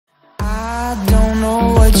I don't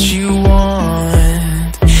know what you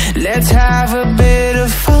want. Let's have a bit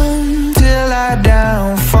of fun till I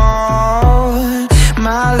downfall.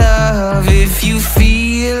 My love, if you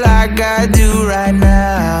feel like I do right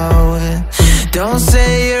now, don't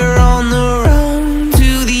say you're on the run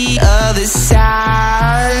to the other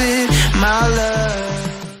side, my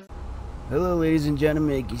love. Hello ladies and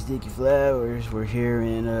gentlemen, Micky Dicky Flowers. We're here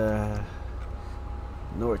in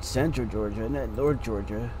North Central Georgia, not North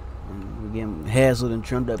Georgia. And we're getting hassled and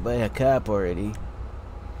trumped up by a cop already.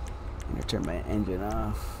 I'm gonna turn my engine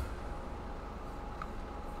off.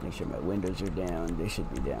 Make sure my windows are down. They should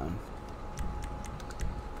be down.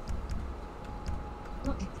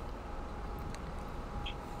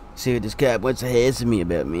 See what this cop wants to hassle me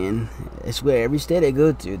about, man. I swear, every state I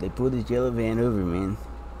go to, they pull this yellow van over, man.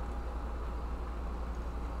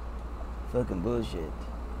 Fucking bullshit.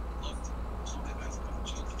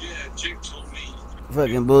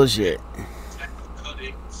 Fucking bullshit.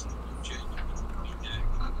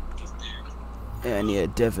 Yeah, I need to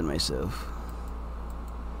deafen myself.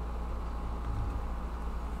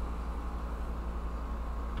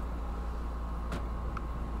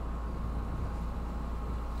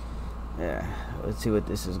 Yeah, let's see what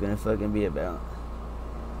this is gonna fucking be about.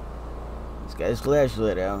 This guy's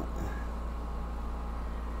flashlight out.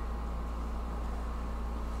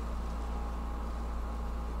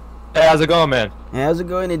 Hey, how's it going, man? How's it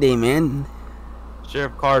going today, man?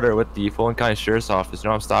 Sheriff Carter with the Fulton County Sheriff's Office. You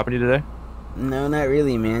know I'm stopping you today? No, not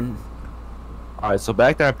really, man. Alright, so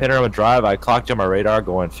back there on Panorama Drive, I clocked you on my radar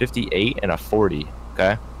going 58 and a 40,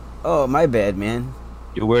 okay? Oh, my bad, man.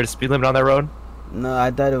 You aware of the speed limit on that road? No,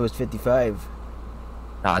 I thought it was 55.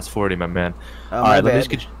 Nah, it's 40, my man. Oh, Alright, my let me just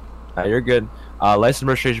bad. get you... Nah, you're good. License,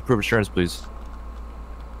 registration, proof of insurance, please.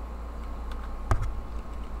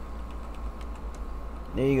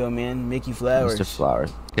 There you go, man. Micky Flowers. Mr.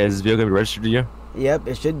 Flowers. Okay, is this vehicle gonna be registered to you? Yep,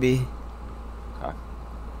 it should be. Okay.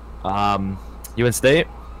 You in state?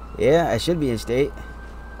 Yeah, I should be in state.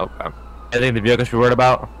 Okay. Anything the vehicle should be worried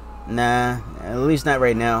about? Nah, at least not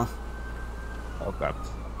right now. Okay.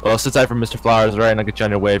 Well, sit tight for Mr. Flowers, alright, and I'll get you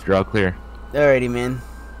on your way if you're all clear. Alrighty, man.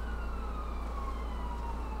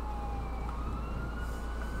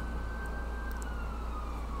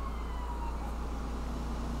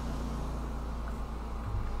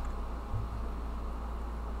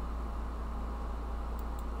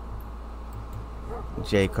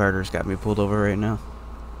 Jay Carter's got me pulled over right now.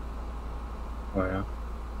 Oh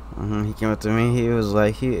yeah. He came up to me. He was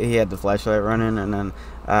like, he had the flashlight running, and then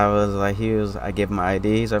I was like, I gave him my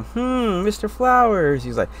ID. He's like, Mr. Flowers.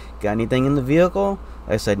 He's like, got anything in the vehicle?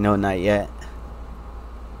 I said, no, not yet.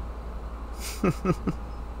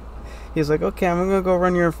 He's like, okay, I'm gonna go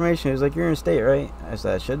run your information. He's like, you're in state, right? I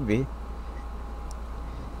said, I should be.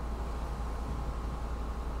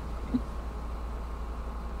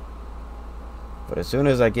 But as soon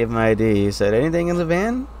as I gave my ID, he said, anything in the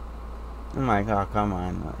van? I'm like, oh, come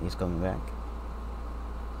on. He's coming back.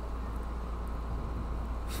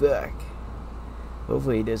 Fuck.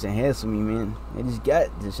 Hopefully he doesn't hassle me, man. I just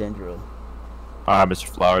got to Central. Alright, Mr.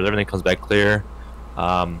 Flowers, everything comes back clear.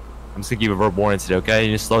 I'm just gonna give you a verbal warning today, okay?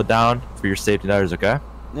 You just slow down for your safety and others, okay?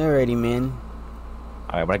 Alrighty, man.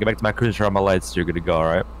 Alright, when I get back to my cruise, turn on my lights, you're good to go,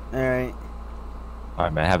 alright? Alright.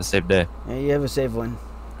 Alright, man, have a safe day. Yeah, you have a safe one.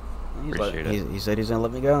 Appreciate it. He said he's gonna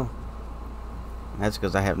let me go. That's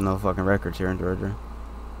because I have no fucking records here in Georgia.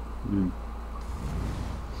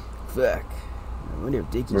 Fuck. I wonder if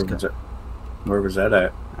Dickie's Where was that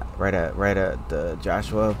at? right at the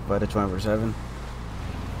Joshua by the 24/7.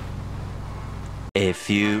 A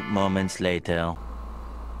few moments later.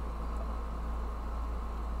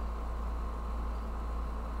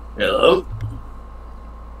 Hello?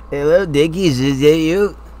 Hello, Dickies. Is that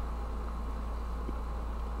you?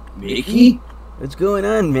 Mickey? What's going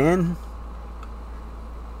on, man?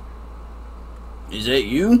 Is that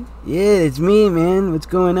you? Yeah, it's me, man. What's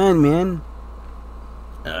going on, man?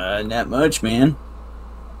 Not much, man.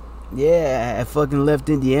 Yeah, I fucking left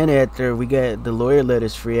Indiana after we got the lawyer let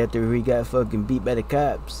us free after we got fucking beat by the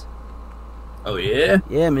cops. Oh yeah?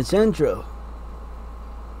 Yeah, I'm in Central.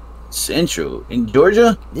 Central? In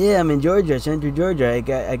Georgia? Yeah, I'm in Georgia, Central Georgia. I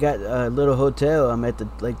got a little hotel. I'm at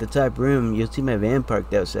the top room. You'll see my van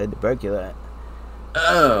parked outside the parking lot.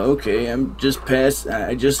 Oh, okay. I'm just past.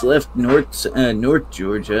 I just left North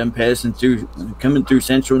Georgia. I'm coming through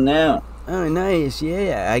Central now. Oh, nice.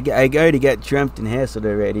 Yeah, I already got trumped and hassled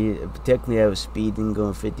already. Technically, I was speeding,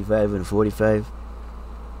 going 55 and 45.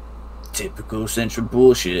 Typical Central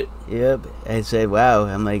bullshit. Yep. I said, wow.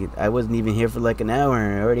 I'm like, I wasn't even here for like an hour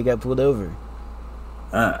and I already got pulled over.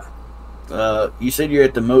 You said you're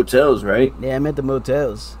at the motels, right? Yeah, I'm at the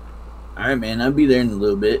motels. All right, man. I'll be there in a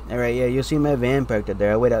little bit. All right, yeah, you'll see my van parked up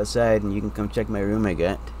there. I'll wait outside, and you can come check my room I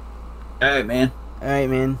got. All right, man. All right,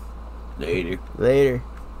 man. Later. Later.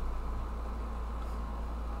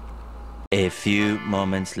 A few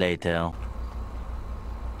moments later.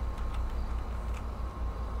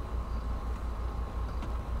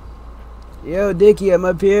 Yo, Dicky, I'm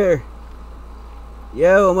up here.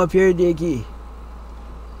 Yo, I'm up here, Dicky.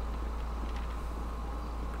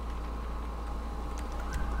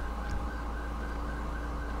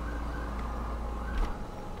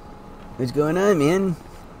 What's going on, man?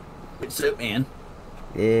 What's up, man?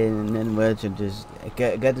 Yeah, nothing much.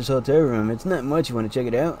 I got this hotel room. It's not much. You want to check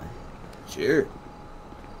it out? Sure.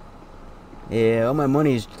 Yeah, all my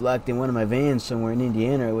money is locked in one of my vans somewhere in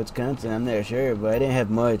Indiana or Wisconsin. I'm not sure, but I didn't have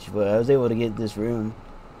much. But I was able to get this room.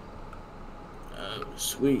 Oh,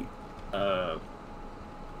 sweet.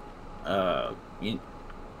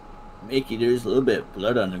 Mickey, there's a little bit of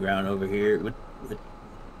blood on the ground over here. What?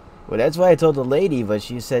 Well, that's why I told the lady, but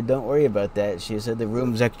she said don't worry about that. She said the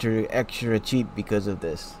room's extra cheap because of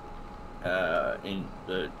this. In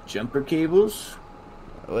the jumper cables?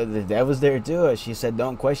 Well, that was there too. She said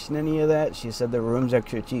don't question any of that. She said the room's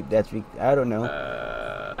extra cheap. I don't know.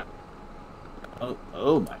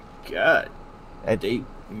 Oh my God! Did they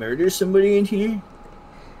murder somebody in here?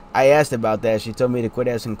 I asked about that. She told me to quit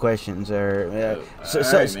asking questions, or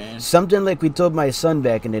alright, man. something like we told my son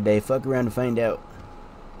back in the day. Fuck around and find out.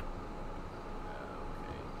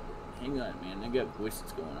 Okay. Hang on, man. I got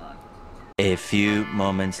voices going on. A few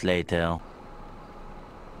moments later.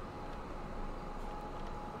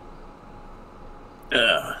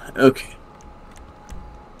 Okay.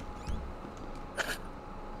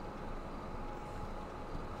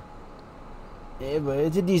 Yeah, but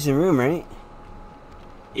it's a decent room, right?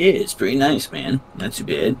 Yeah, it's pretty nice, man. Not too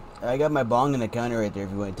bad. I got my bong on the counter right there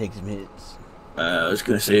if you want to take some hits. I was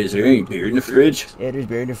gonna say, is there any beer in the fridge? Yeah, there's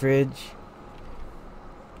beer in the fridge.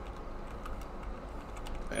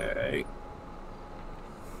 Alright.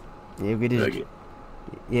 Yeah,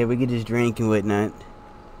 we could just drink and whatnot.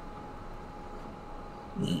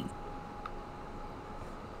 Mm.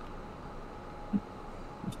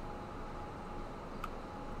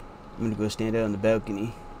 I'm gonna go stand out on the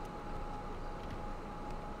balcony.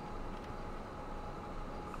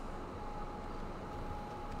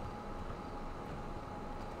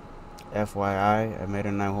 FYI, I made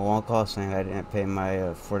a 911 call saying I didn't pay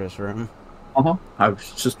my for this room. I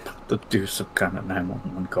was just about to do some kind of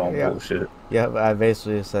 911 call bullshit. Yeah, I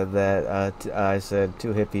basically said that. I said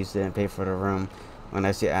 2 hippies didn't pay for the room. When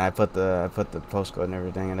I put the postcode and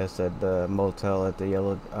everything, and I said the motel at the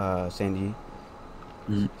yellow Sandy.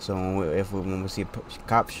 Mm. So when we see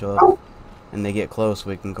cops show up and they get close,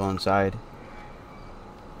 we can go inside.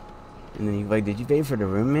 And then he's like, "Did you pay for the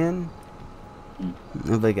room, man?" Mm. I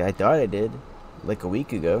was like, "I thought I did, like a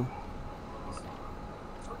week ago."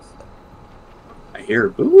 I hear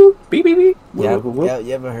boo, beep, beep, beep. Yeah, Whoop, whoop, whoop. yeah,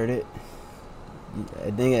 you ever heard it?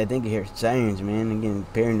 I think you hear sirens, man. I'm getting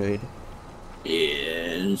paranoid.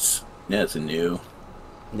 Yes, nothing new.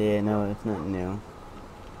 Yeah, no, it's not new.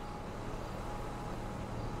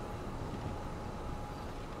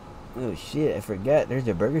 Oh shit, I forgot. There's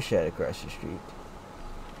a burger shot across the street.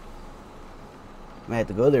 Might have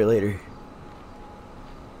to go there later.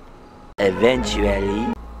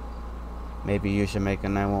 Eventually. Maybe you should make a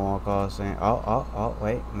 911 call saying, oh,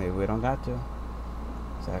 wait, maybe we don't got to.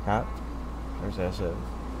 Is that a cop? Or is that a...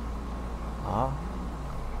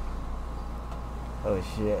 Oh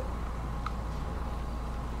shit.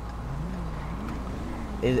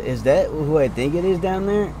 Is that who I think it is down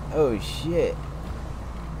there? Oh shit.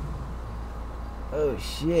 Oh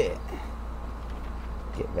shit.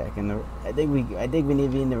 Get back in the... I think we need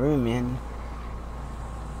to be in the room, man.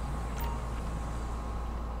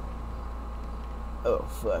 Oh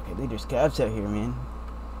fuck, I think there's cops out here, man.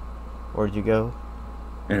 Where'd you go?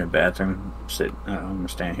 In the bathroom, I'm gonna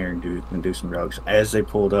stand here and do some drugs. As they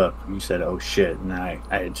pulled up, you said, "Oh shit!" And I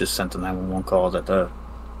had just sent the 911 call that the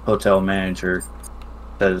hotel manager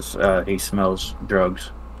says he smells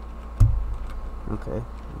drugs. Okay,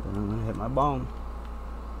 then I'm gonna hit my bong.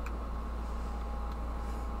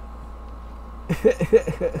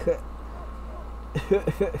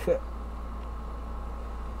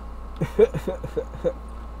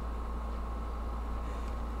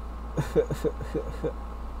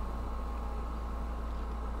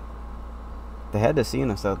 They had to see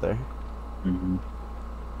us out there. Mm-hmm.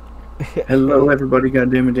 Hello, everybody.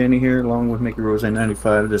 Goddammit, Danny here, along with Mickey Rose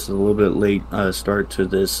 95. This is a little bit late start to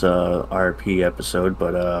this RP episode,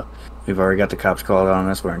 but we've already got the cops called on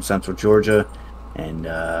us. We're in Central Georgia, and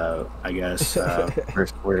I guess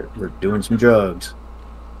first we're doing some drugs.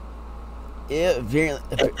 Yeah,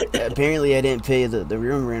 apparently I didn't pay the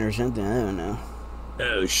room rent or something. I don't know.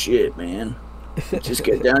 Oh shit, man. Just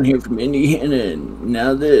got down here from Indiana and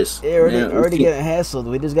now this. Yeah, already getting hassled.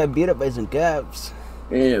 We just got beat up by some cops.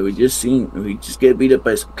 Yeah, we just got beat up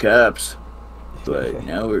by some cops. But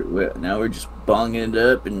now we're just bonging it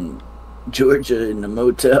up in Georgia in the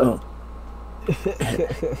motel.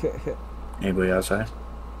 Anybody outside?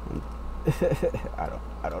 I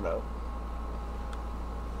don't know.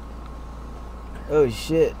 Oh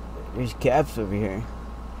shit, there's cops over here.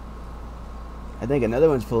 I think another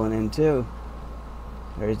one's pulling in too.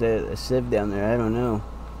 There's a Civ down there, I don't know.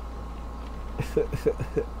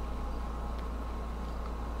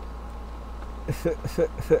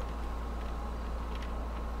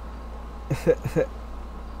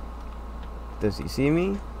 Does he see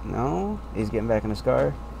me? No? He's getting back in his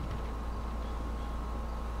car.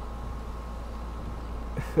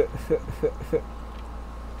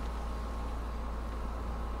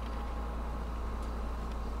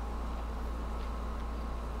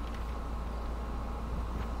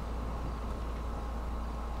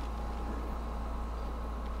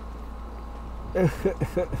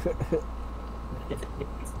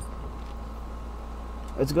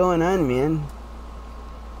 What's going on, man?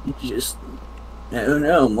 Just, I don't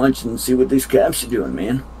know. I'm watching and see what these cops are doing,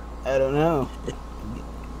 man. I don't know.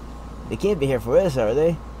 They can't be here for us, are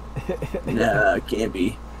they? Nah, it can't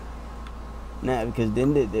be. Nah, because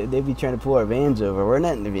then they'd be trying to pull our vans over. We're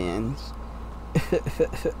not in the vans.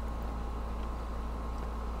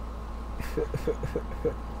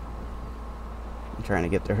 I'm trying to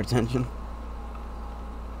get their attention.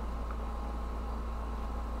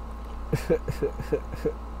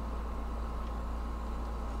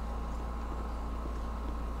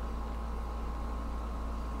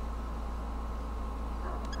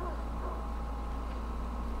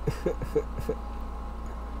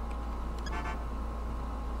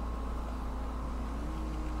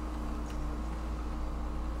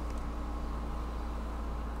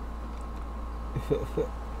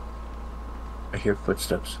 I hear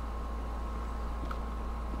footsteps.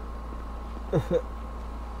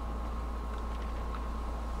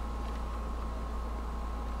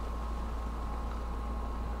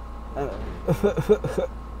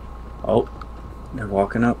 Oh, they're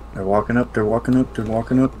walking up. They're walking up. They're walking up. They're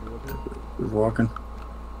walking up. They're walking.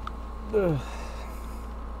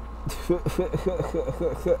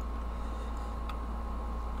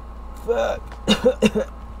 Fuck.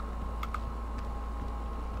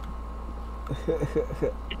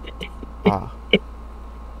 Ah.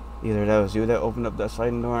 Either that was you that opened up that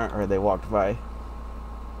sliding door or they walked by.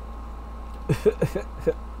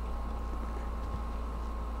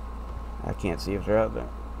 I can't see if they're out there.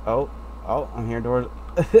 Oh, I'm hearing doors.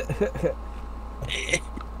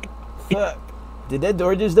 Fuck. Did that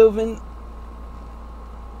door just open?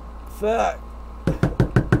 Fuck.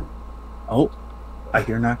 Oh, I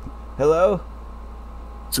hear knocking. Hello?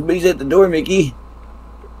 Somebody's at the door, Mickey.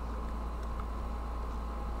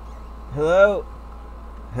 Hello?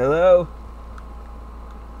 Hello?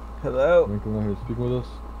 Hello? Can you come out here and speak with us?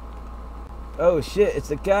 Oh shit, it's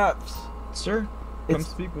the cops. Sir, come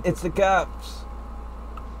speak with It's the cops.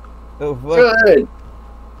 Oh fuck. Good.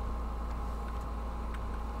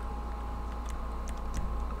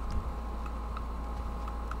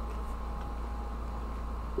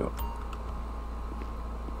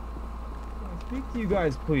 Speak to you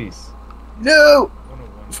guys, please. No,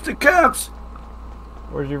 101. it's the cops.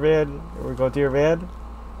 Where's your van? Are we going to your van?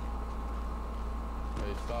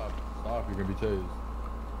 Hey, stop. Stop, you're gonna be tased.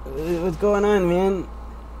 What's going on, man?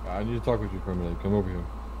 I need to talk with you for a minute. Come over here.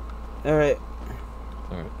 Alright.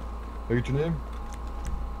 Alright. Can I get your name?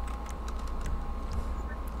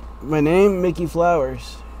 My name, Mickey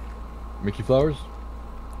Flowers. Mickey Flowers?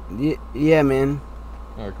 Yeah, man.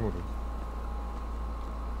 Alright, come over here.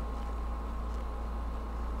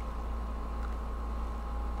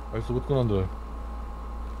 Alright, so what's going on today?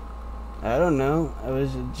 I don't know. I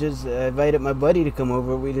invited my buddy to come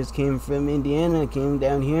over. We just came from Indiana, came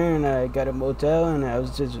down here, and I got a motel, and I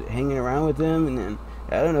was just hanging around with him, and then,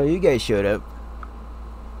 I don't know, you guys showed up.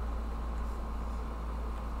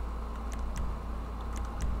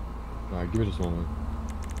 Alright, give me just a moment.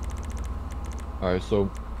 Alright, so,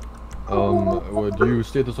 do you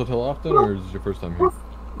stay at this hotel often, or is this your first time here?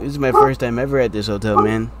 This is my first time ever at this hotel,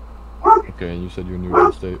 man. Okay, and you said you're new to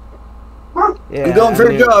the state. Yeah, I'm going for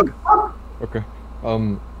a new. jog. Okay.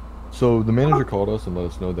 So the manager called us and let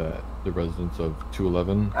us know that the residents of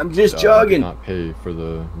 211 I'm just did jogging. not pay for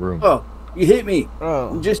the room. Oh, you hit me. Oh,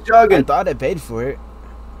 I'm just I jogging. thought I paid for it.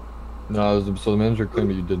 No, so the manager claimed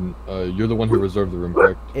that you didn't. You're the one who reserved the room,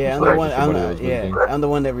 correct? Yeah, I'm Sorry, the one. for somebody that was Yeah, visiting. I'm the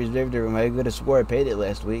one that reserved the room. I could have swore I paid it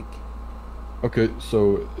last week. Okay,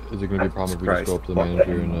 so is it going to be a problem if we just go up to the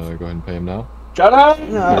manager and go ahead and pay him now? Shut up! Clear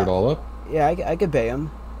it No, all up? yeah, I could pay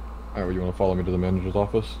him. Alright, well, you want to follow me to the manager's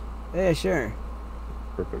office? Yeah, sure.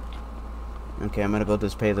 Perfect. Okay, I'm gonna go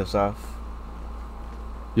just pay this off.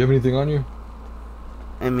 You have anything on you?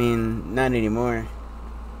 I mean, not anymore.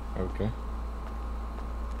 Okay.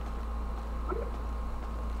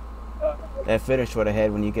 That finished what I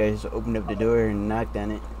had when you guys opened up the door and knocked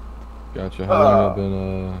on it. Gotcha. How long have you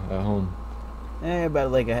been at home? About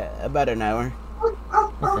about an hour.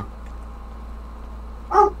 Okay.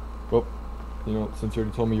 Well, you know, since you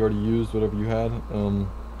already told me you already used whatever you had, I'm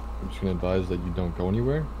just gonna advise that you don't go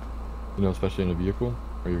anywhere. You know, especially in a vehicle,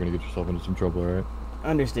 or you're gonna get yourself into some trouble. All right?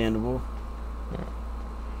 Understandable. Yeah.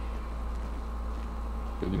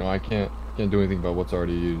 'Cause, you know, I can't do anything about what's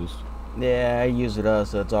already used. Yeah, I used it all,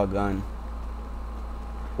 so it's all gone.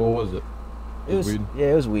 What was it? It was weed? Yeah,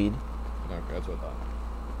 it was weed. Okay, that's what I thought.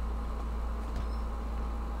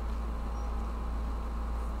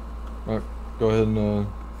 Alright, go ahead and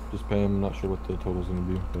just pay him. I'm not sure what the total's gonna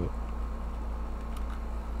be, but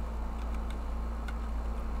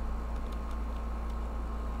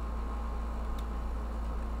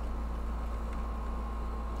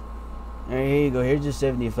Alright, here you go. Here's your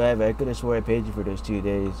 75. I could have swore I paid you for those 2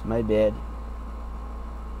 days. My bad.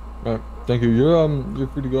 alright, thank you. You're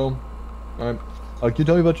free to go. Alright. Can you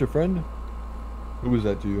tell me about your friend? Who was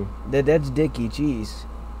that to you? That's Dicky Cheese.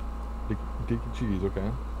 Dicky Cheese, okay.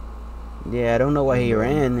 Yeah, I don't know why he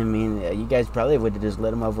ran. I mean, you guys probably would have just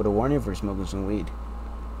let him off with a warning for smoking some weed.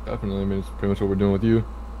 Definitely, I mean, it's pretty much what we're doing with you.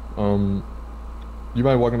 You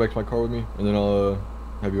mind walking back to my car with me? And then I'll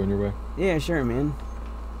have you on your way. Yeah, sure, man.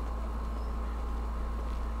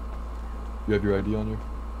 You have your ID on you?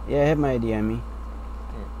 Yeah, I have my ID on me.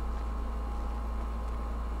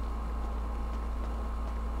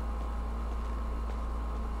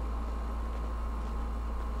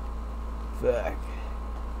 Fuck.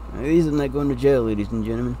 At least I'm not going to jail, ladies and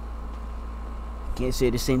gentlemen. Can't say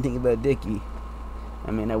the same thing about Dicky.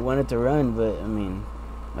 I mean, I wanted to run, but, I mean,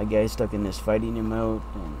 my guy's stuck in this fighting him out,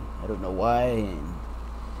 and I don't know why, and...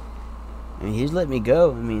 I mean, he's let me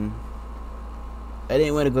go. I mean, I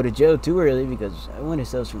didn't want to go to jail too early because I want to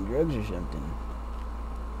sell some drugs or something.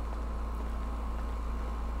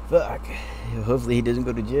 Fuck. Hopefully he doesn't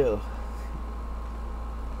go to jail.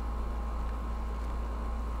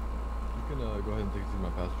 You can go ahead and take a seat in my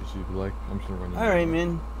passenger seat if you like. I'm just gonna run you. Alright,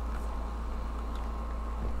 man.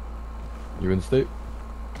 You in state?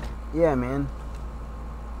 Yeah, man.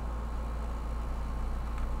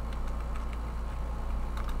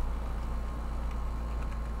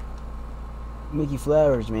 Mickey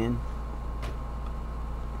Flowers, man.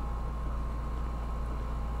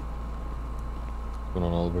 What's going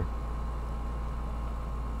on, Oliver?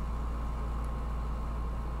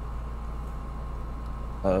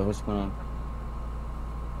 What's going on?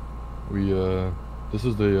 We, this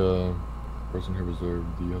is the, person who reserved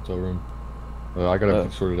the hotel room. I got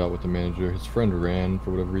everything sorted out with the manager. His friend ran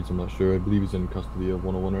for whatever reason, I'm not sure. I believe he's in custody of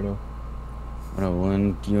 101 right now.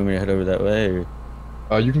 101. Do you want me to head over that way, or?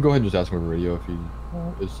 You can go ahead and just ask him over the radio if he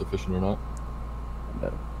is sufficient or not. No.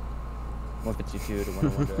 152 to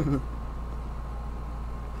 101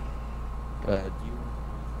 direct. Do you...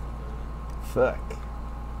 Fuck.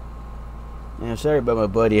 Yeah, I'm sorry about my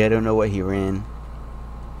buddy. I don't know why he ran.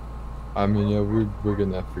 I mean, yeah, we're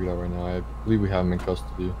getting that figured out right now. I believe we have him in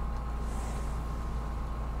custody.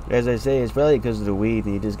 As I say, it's probably because of the weed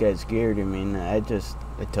and he just got scared. I mean, I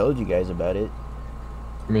told you guys about it.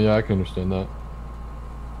 I mean, yeah, I can understand that.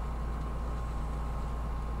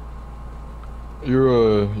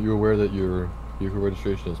 You aware that your vehicle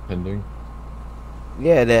registration is pending?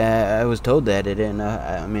 Yeah, I was told that it didn't.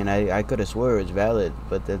 I mean, I could have swore it was valid,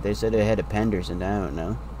 but they said it had a pen or something. I don't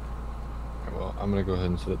know. Well, I'm gonna go ahead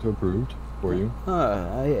and set it to approved for you.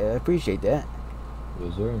 I appreciate that.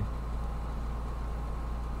 Yes, sir.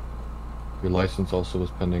 Your license also was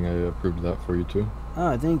pending. I approved that for you too.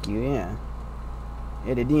 Oh, thank you. Yeah.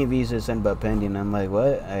 Yeah, the DMV said something about pending. I'm like,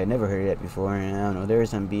 what? I had never heard of that before. And I don't know. There was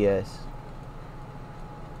some BS.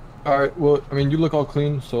 All right. Well, I mean, you look all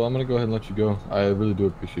clean, so I'm gonna go ahead and let you go. I really do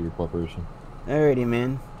appreciate your cooperation. Alrighty,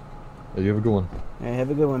 man. Yeah, you have a good one. Alright,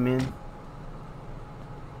 have a good one, man.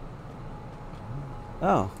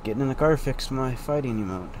 Oh, getting in the car fixed my fighting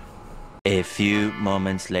emote. A few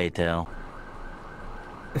moments later.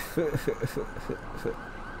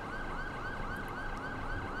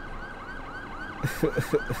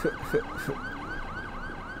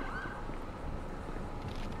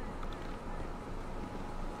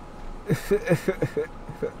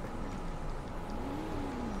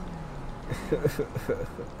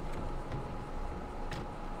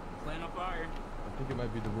 Playing a fire. I think it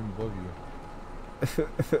might be the room above you. I think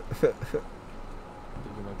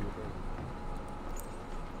it might be above you.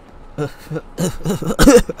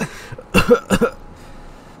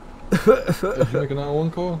 Did you make a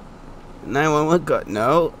 911 call? 911 call?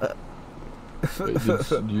 No.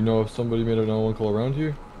 Wait, do you know if somebody made a 911 call around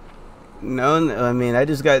here? No, I mean, I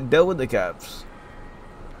just got dealt with the cops.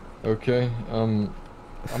 Okay, I'm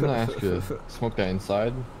gonna ask you to smoke that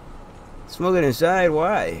inside. Smoke it inside?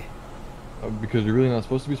 Why? Because you're really not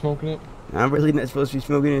supposed to be smoking it? I'm really not supposed to be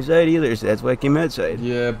smoking inside either, so that's why I came outside.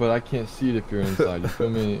 Yeah, but I can't see it if you're inside, you feel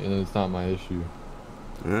me? And it's not my issue.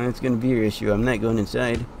 It's gonna be your issue. I'm not going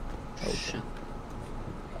inside. Oh, shit.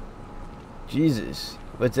 Jesus.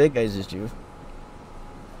 What's that guy's issue?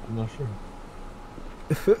 I'm not sure.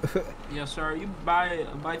 Yeah, sir, are you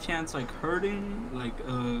by chance like hurting? Like,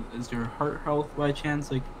 is your heart health by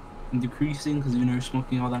chance like decreasing because you're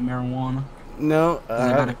smoking all that marijuana? No. I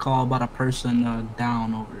got a call about a person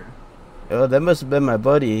down over there. Oh, that must have been my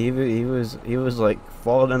buddy. He was like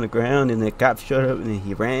falling on the ground, and the cops showed up, and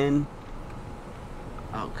he ran.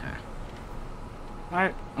 Okay. All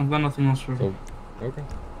right, I've got nothing else for you. Okay.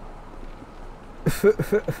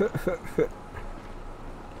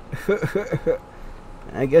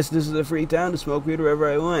 I guess this is a free town to smoke weed wherever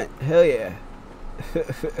I want. Hell yeah.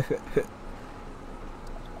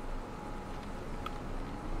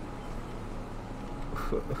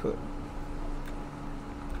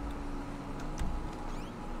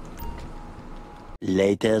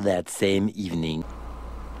 Later that same evening.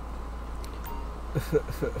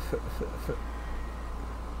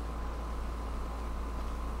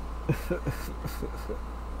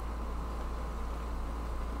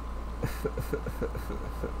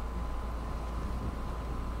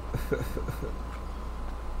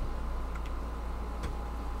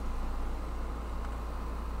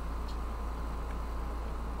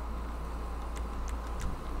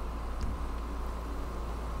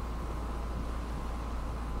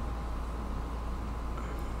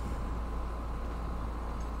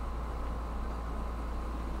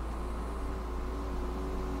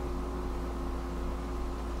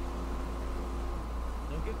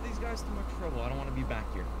 Don't give these guys too much trouble. I don't want to be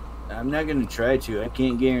back here. I'm not gonna try to. I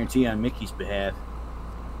can't guarantee on Mickey's behalf.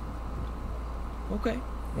 Okay.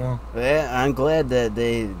 Well, Yeah, I'm glad that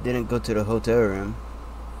they didn't go to the hotel room.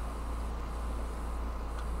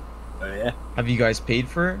 Oh yeah. have you guys paid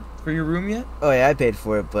for your room yet? Oh yeah, I paid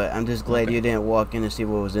for it, but I'm just glad Okay. you didn't walk in to see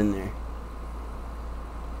what was in there.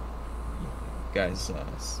 Guys,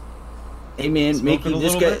 Hey man, smoking Mickey, a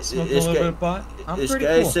this little guy, bit, smoking a little bit of pot. I'm this pretty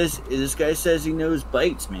guy cool. says he knows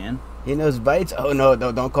bites, man. He knows bites? Oh no,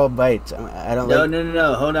 don't call bites. I don't No, like.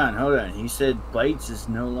 no. Hold on. He said bites is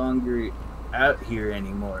no longer out here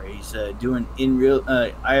anymore. He's doing in real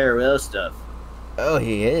IRL stuff. Oh,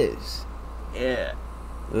 he is. Yeah.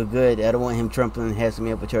 Well, good. I don't want him trumping and hassling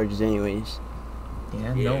me up with charges, anyways.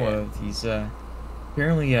 Yeah, Yeah. no, he's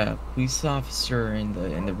apparently a police officer in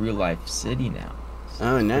the real life city now.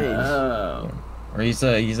 Oh, nice. Oh. Or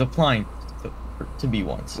he's applying to be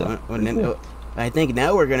one. So Well, then, I think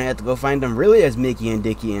now we're gonna have to go find him really as Micky and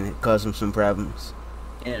Dicky and cause him some problems.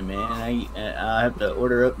 Yeah, man. I'll have to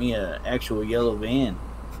order up me a actual yellow van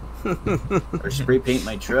or spray paint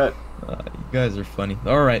my truck. you guys are funny.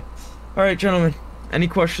 All right, gentlemen. Any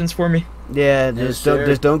questions for me? Yeah, Yes,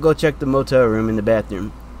 just don't go check the motel room in the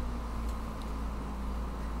bathroom.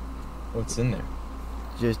 What's in there?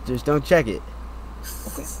 Just don't check it.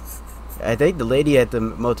 I think the lady at the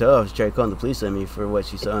motel office tried calling the police on me for what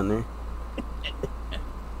she saw in there.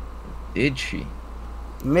 Did she?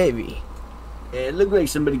 Maybe. Yeah, it looked like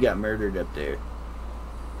somebody got murdered up there.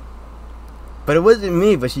 But it wasn't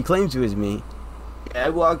me, but she claims it was me. I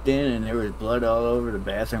walked in and there was blood all over the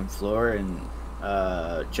bathroom floor and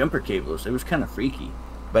jumper cables. It was kind of freaky.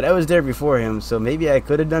 But I was there before him, so maybe I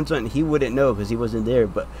could have done something he wouldn't know because he wasn't there.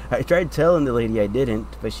 But I tried telling the lady I didn't,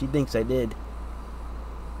 but she thinks I did.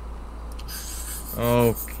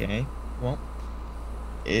 Okay. Well,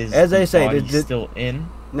 is As I the say, body the- still in?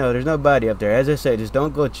 No, there's no body up there. As I said, just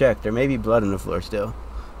don't go check. There may be blood on the floor still.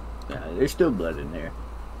 There's still blood in there.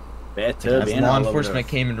 Bathtub Has and law all over enforcement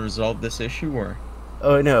the- came and resolved this issue, or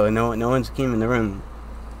Oh no one's came in the room.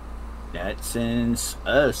 That sends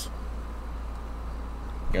us.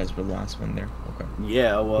 you guys were the last one there? Okay.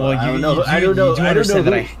 Yeah, well, I you, don't know. you, I don't know. You do I don't know understand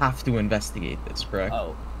that I who. have to investigate this, correct?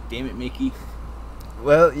 Oh, damn it, Mickey.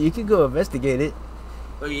 Well, you could go investigate it.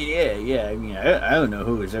 Oh yeah. I mean, I don't know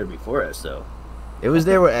who was there before us though. It was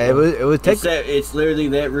there. It was It's literally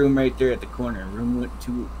that room right there at the corner, room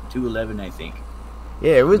 211, I think.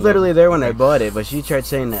 Yeah, it was literally there when I bought it, but she tried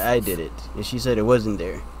saying that I did it, and she said it wasn't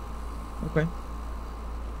there. Okay.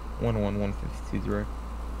 15152 direct.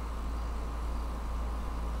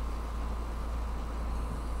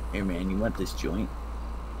 Hey man, you want this joint?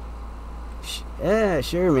 Yeah,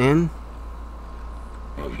 sure, man.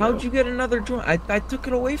 How'd you get another joint? I took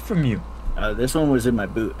it away from you. This one was in my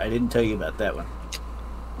boot. I didn't tell you about that one.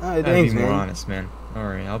 Oh, Gotta thanks, be more man. honest, man.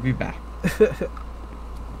 Alright, I'll be back.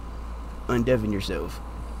 Undeafen yourself.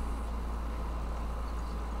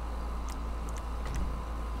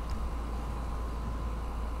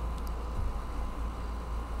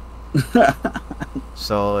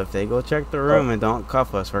 So if they go check the room and don't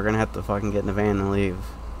cuff us, we're gonna have to fucking get in the van and leave.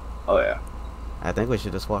 Oh yeah. I think we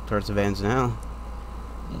should just walk towards the vans now.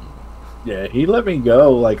 Yeah, he let me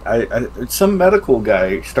go. Like some medical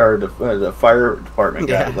guy started the fire department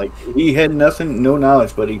guy. Yeah. Like he had no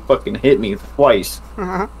knowledge, but he fucking hit me twice.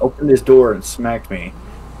 Opened his door and smacked me,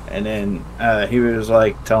 and then he was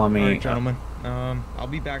like telling me, Alright, gentlemen. I'll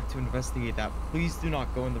be back to investigate that. Please do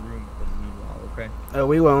not go in the room for the meanwhile, okay? Oh,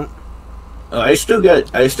 we won't. I still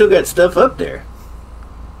got stuff up there.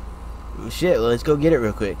 Well, shit, well, let's go get it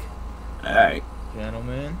real quick. All right.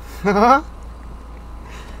 Gentlemen.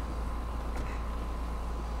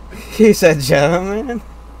 He said, gentlemen.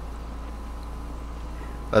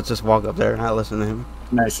 Let's just walk up there and not listen to him.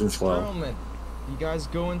 Nice and slow. Gentlemen, you guys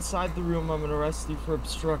go inside the room. I'm gonna arrest you for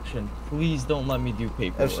obstruction. Please don't let me do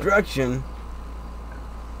paperwork. Obstruction?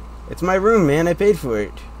 It's my room, man. I paid for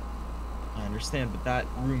it. I understand, but that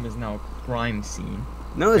room is now a crime scene.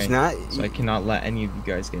 No, it's Okay? not. So I cannot let any of you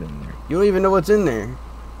guys get in there. You don't even know what's in there.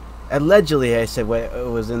 Allegedly, I said what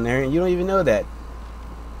was in there, and you don't even know that.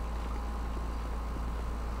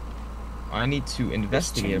 I need to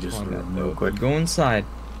investigate changes upon the that, room though. real quick. You go inside.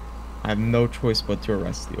 I have no choice but to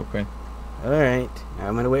arrest you, okay? Alright,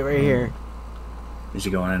 I'm gonna wait right here. Is he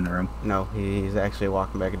going in the room? No, he's actually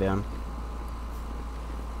walking back down.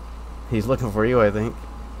 He's looking for you, I think.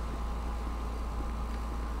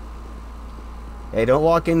 Hey, don't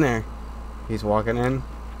walk in there. He's walking in.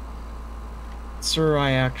 Sir,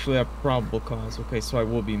 I actually have probable cause, okay? So I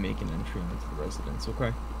will be making entry into the residence,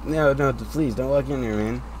 okay? No, please, don't walk in there,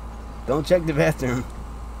 man. Don't check the bathroom.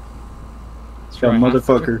 Sir, Dumb I have to check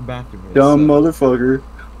motherfucker. the bathroom, it's, Dumb motherfucker.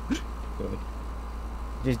 good.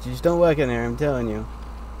 Just don't walk in there, I'm telling you.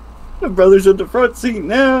 My brother's in the front seat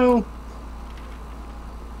now.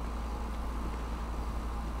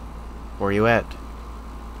 Where you at?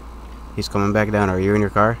 He's coming back down. Are you in your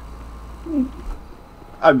car?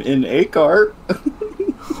 I'm in a car.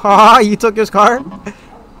 Ha! You took his car?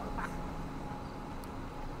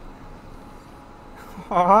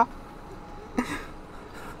 Ha!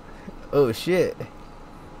 Oh shit.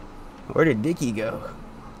 Where did Dicky go?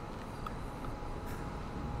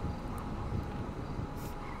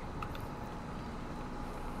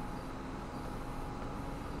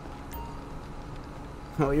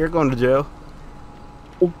 Oh, you're going to jail.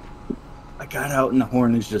 I got out and the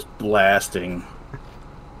horn is just blasting.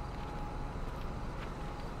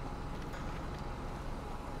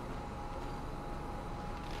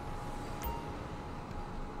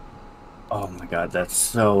 Oh my god, that's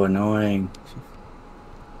so annoying.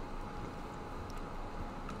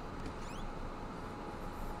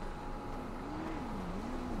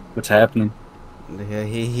 What's happening? Yeah,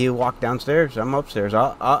 he walked downstairs. I'm upstairs.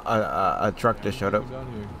 A truck just showed up.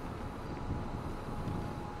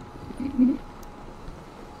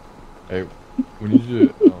 Hey, we need you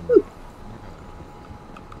to,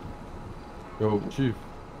 Yo, Chief.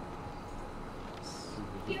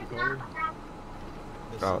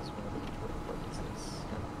 Oh.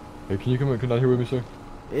 Hey, can you come down here with me, sir?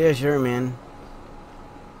 Yeah, sure, man.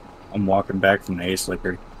 I'm walking back from the Ace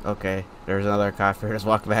Liquor. Okay, there's another cop here. Just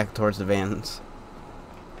walk back towards the vans.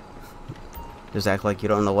 Just act like you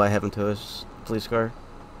don't know what happened to his police car.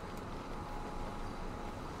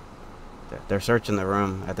 They're searching the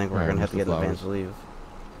room. I think we're Alright, gonna have to Mr. get the Flowers. vans to leave.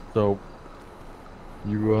 So,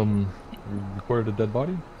 you reported a dead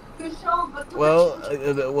body? Well,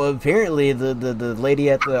 apparently the lady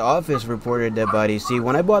at the office reported dead body. See,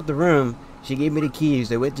 when I bought the room, she gave me the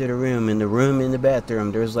keys. I went to the room. In the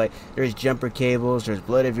bathroom, there's jumper cables, there's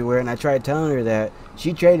blood everywhere. And I tried telling her that.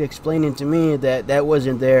 She tried explaining to me that that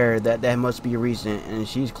wasn't there, that must be recent. And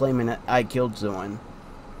she's claiming that I killed someone.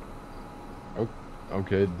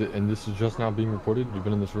 Okay, and this is just now being reported? You've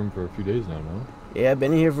been in this room for a few days now, no? Yeah, I've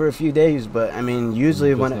been in here for a few days, but I mean,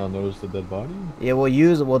 usually You when just now noticed the dead body? yeah,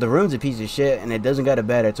 well, the room's a piece of shit, and it doesn't got a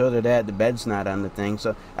bed. I told her that the bed's not on the thing,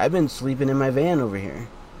 so I've been sleeping in my van over here.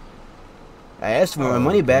 I asked for my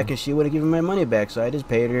money back, and she wouldn't give me my money back. So I just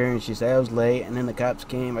paid her, and she said I was late, and then the cops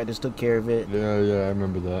came. I just took care of it. Yeah, I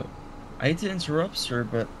remember that. I hate to interrupt, sir,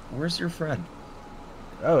 but where's your friend?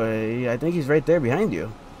 Oh, I think he's right there behind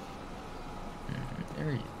you.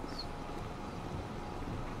 There he is.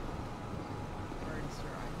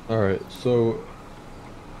 Alright, so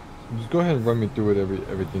just go ahead and run me through it,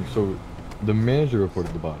 everything. So the manager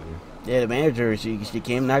reported the body. Yeah, the manager, she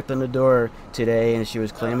came, knocked on the door today, and she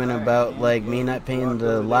was claiming about, like, me not paying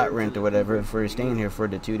the lot rent or whatever for staying here for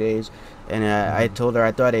the 2 days. And I told her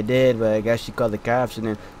I thought I did, but I guess she called the cops, and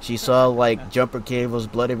then she saw, like, jumper cables,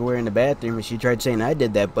 blood everywhere in the bathroom, and she tried saying I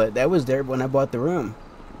did that, but that was there when I bought the room.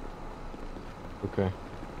 Okay.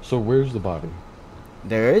 So where's the body?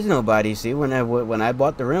 There is no body. See, when I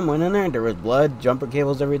bought the room, went in there, there was blood, jumper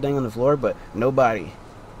cables, everything on the floor, but no body.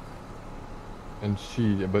 And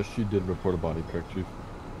she did report a body, correct, Chief?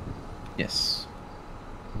 Yes.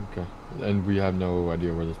 Okay. And we have no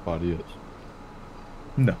idea where this body is?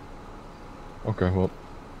 No. Okay, well,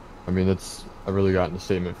 I mean, I've really gotten a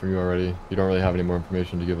statement from you already. You don't really have any more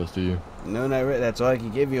information to give us, do you? No, not really. That's all I can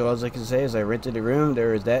give you. All I can say is I rented the room.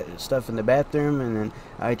 There was that stuff in the bathroom, and then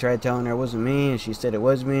I tried telling her it wasn't me, and she said it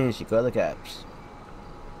was me, and she called the cops.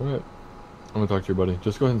 Alright. I'm gonna talk to your buddy.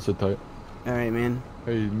 Just go ahead and sit tight. Alright, man.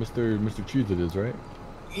 Hey, Mr. Cheese it is, right?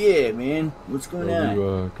 Yeah, man. What's going on?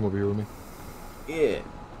 You, come over here with me? Yeah.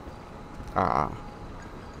 I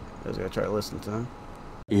was gonna try to listen to him.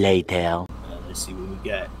 Later. Let's see what we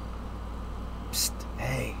got. Psst,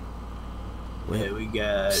 hey. Yeah, we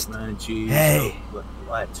got munchies. Hey. Oh,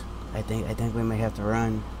 what? I think we may have to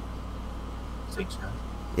run. Think so?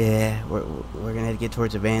 Yeah, we're gonna have to get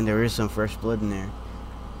towards the van. There is some fresh blood in there.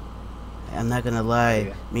 I'm not gonna lie.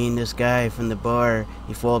 Yeah. Me and this guy from the bar,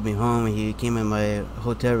 he followed me home, and he came in my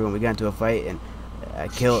hotel room. We got into a fight, and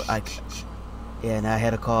yeah, and I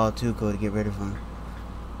had to call Tuco to get rid of him.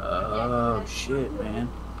 Oh shit, man.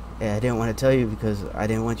 Yeah, I didn't want to tell you because I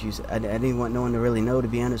didn't want I didn't want no one to really know, to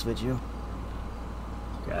be honest with you.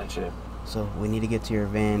 Gotcha. So we need to get to your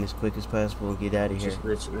van as quick as possible and get out of here.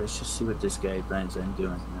 Let's just see what this guy plans on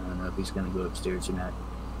doing. I don't know if he's gonna go upstairs or not.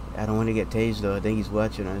 I don't want to get tased though. I think he's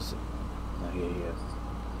watching us. Oh, yeah.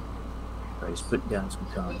 Alright, he's putting down some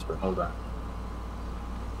cones, but hold on.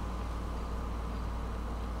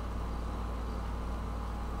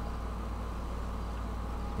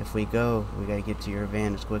 If we go, we gotta get to your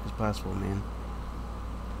van as quick as possible, man.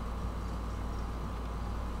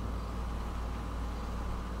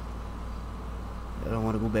 I don't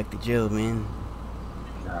want to go back to jail, man.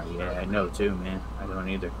 Yeah, I know too, man. I don't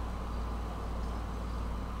either.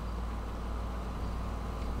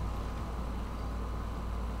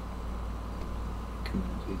 Come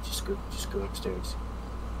on, dude. Just go upstairs.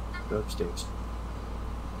 Go upstairs.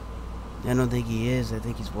 I don't think he is. I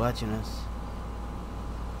think he's watching us.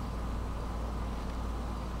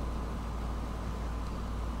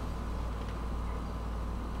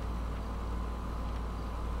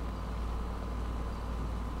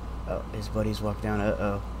 Oh, his buddies walked down.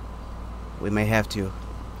 Uh-oh. We may have to.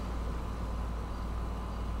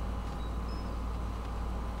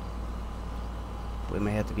 We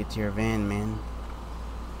may have to get to your van, man.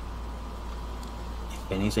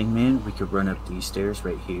 If anything, man, we could run up these stairs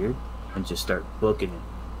right here and just start booking it.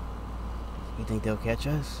 You think they'll catch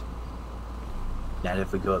us? Not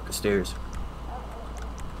if we go up the stairs.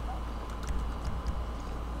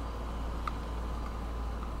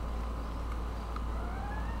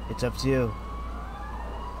 It's up to you.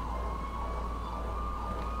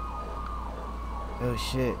 Oh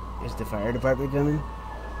shit, is the fire department coming?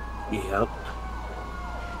 Yep.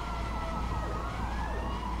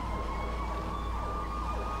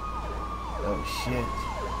 Oh shit.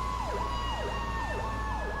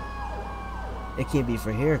 It can't be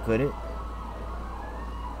for here, could it?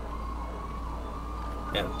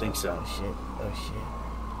 I don't think so. Oh shit, oh shit.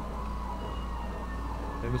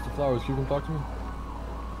 Hey, Mr. Flowers, you can talk to me?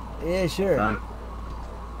 Yeah, sure. Fine.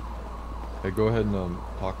 Hey, go ahead and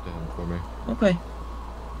talk to him for me. Okay.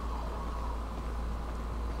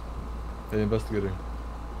 Hey, investigator.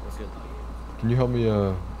 What's good? Can you help me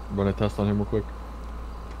run a test on him real quick?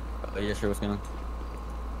 Yeah, sure. What's going on?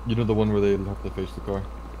 You know the one where they have to face the car?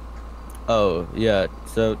 Oh, yeah.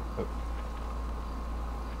 So,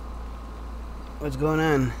 What's going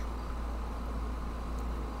on?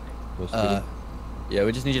 Investigator? yeah,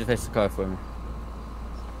 we just need you to face the car for me.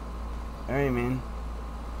 Alright, man.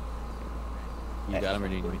 You got him, or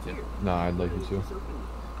do you need me to? Nah, I'd like you to.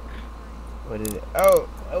 What is it?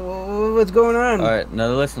 Oh, what's going on? Alright,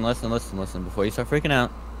 no, listen. Before you start freaking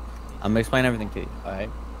out, I'm gonna explain everything to you, alright?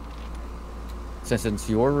 Since it's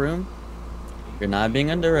your room, You're not being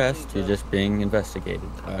under arrest. You're just being investigated.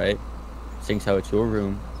 All right. Seeing how it's your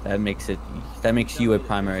room, that makes you a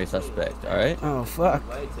primary suspect. All right. Oh fuck.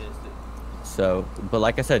 So, but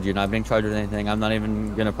like I said, you're not being charged with anything. I'm not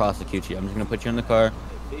even gonna prosecute you. I'm just gonna put you in the car.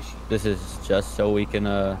 This is just so we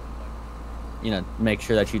can, make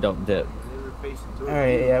sure that you don't dip. All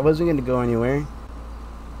right. Yeah, I wasn't gonna go anywhere.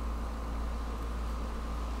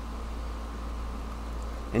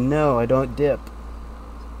 And no, I don't dip.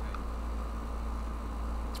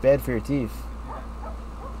 It's bad for your teeth.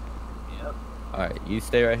 All right, you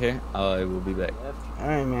stay right here. I will be back. All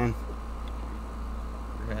right, man.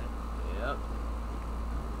 Yep.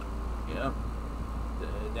 Yep.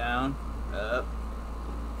 Down. Up.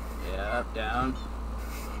 Yep. Down.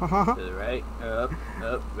 To the right. Up.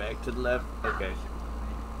 Up. Back to the left. Okay.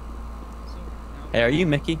 Hey, are you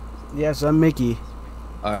Mickey? Yes, I'm Mickey.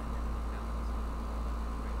 All right.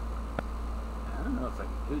 I don't know if I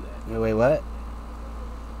can do that. Wait, what?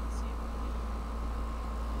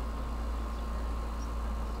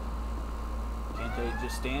 Can't they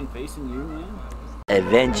just stand facing you, man?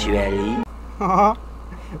 Eventually.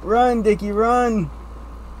 Run, Dickie, run!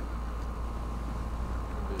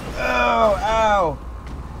 Oh, ow!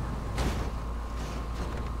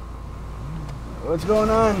 What's going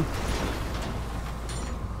on?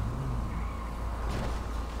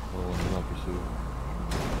 Well, I'm not pursuing.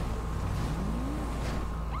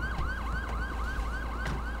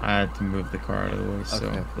 I had to move the car out of the way so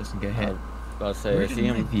Okay. it doesn't get hit. I'll say, Where I did see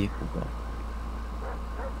my him. vehicle go?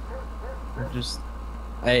 We're just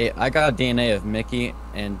Hey, I got DNA of Mickey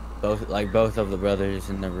and both of the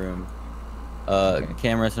brothers in the room. Okay.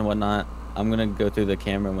 Cameras and whatnot. I'm gonna go through the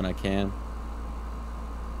camera when I can.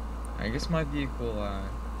 I guess my vehicle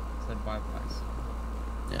said bye-bye.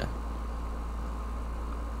 Yeah.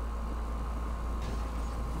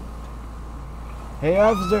 Hey,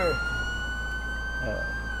 officer!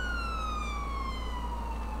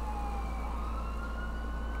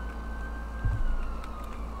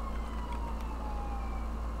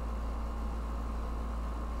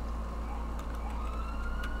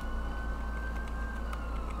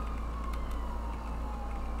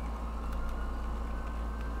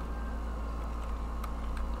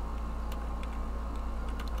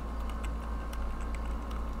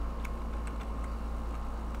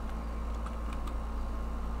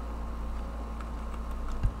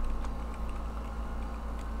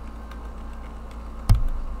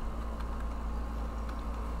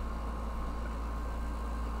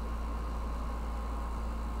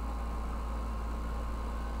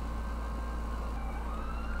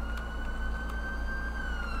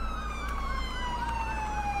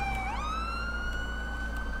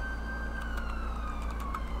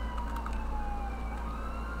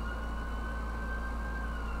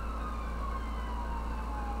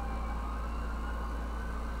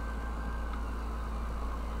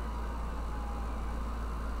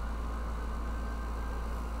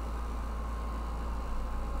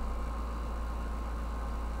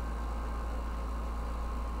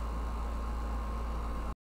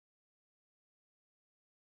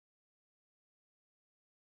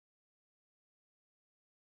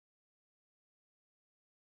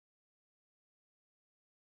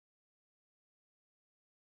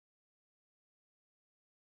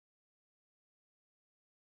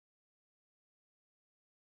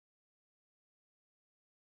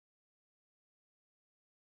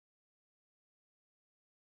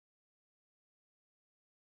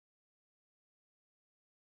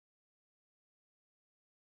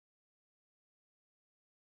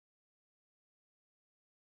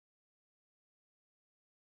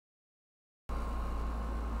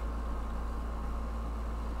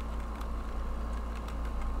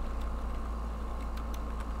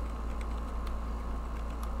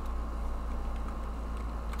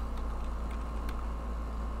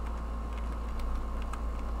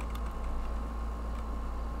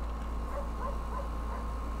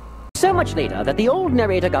 So much later that the old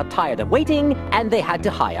narrator got tired of waiting and they had to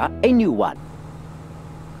hire a new one.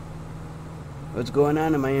 What's going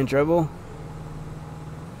on? Am I in trouble?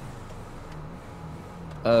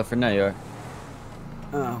 For now you are.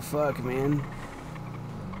 Oh, fuck, man.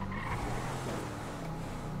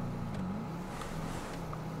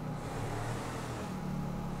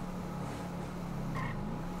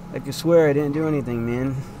 I can swear I didn't do anything,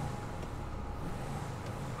 man.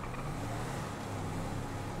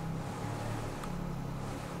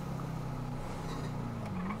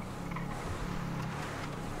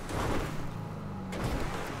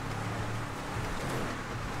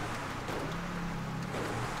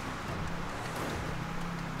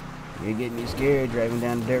 You're getting me scared driving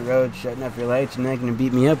down the dirt road, shutting off your lights, and not gonna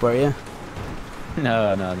beat me up, are you?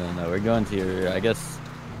 No. We're going to your. I guess.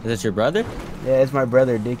 Is this your brother? Yeah, it's my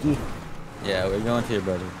brother, Dicky. Yeah, we're going to your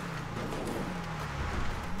brother.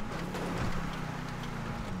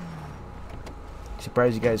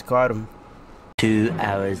 Surprised you guys caught him. 2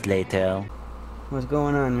 hours later. What's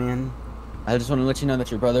going on, man? I just want to let you know that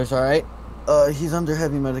your brother's all right. He's under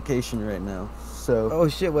heavy medication right now. So. Oh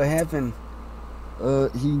shit! What happened?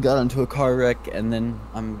 He got into a car wreck, and then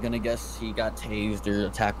I'm gonna guess he got tased or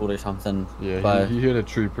tackled or something. Yeah, he hit a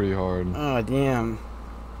tree pretty hard. Oh damn!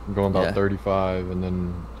 Going about 35, and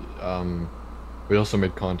then we also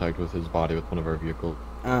made contact with his body with one of our vehicles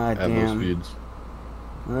at low speeds.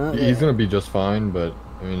 Well, He's gonna be just fine, but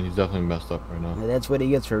I mean he's definitely messed up right now. That's what he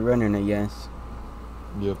gets for running, I guess.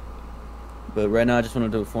 Yep. But right now, I just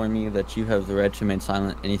wanted to inform you that you have the right to remain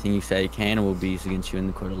silent. Anything you say can and will be used against you in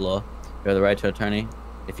the court of law. You have the right to an attorney.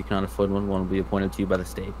 If you cannot afford one, one will be appointed to you by the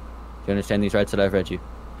state. Do you understand these rights that I've read you?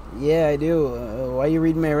 Yeah, I do. Why are you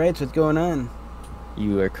reading my rights? What's going on?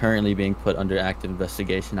 You are currently being put under active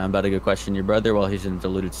investigation. I'm about to go question your brother while he's in a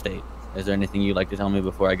deluded state. Is there anything you'd like to tell me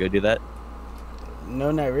before I go do that?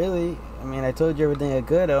 No, not really. I mean, I told you everything I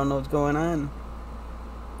could. I don't know what's going on.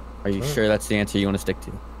 Are you sure that's the answer you want to stick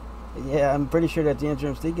to? Yeah, I'm pretty sure that's the answer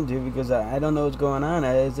I'm sticking to because I don't know what's going on.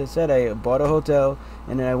 As I said, I bought a hotel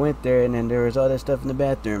and then I went there and then there was all that stuff in the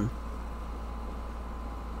bathroom.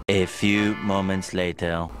 A few moments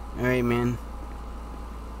later. All right, man.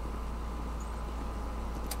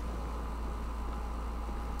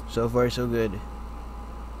 So far, so good.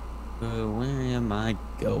 Where am I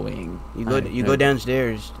going? You go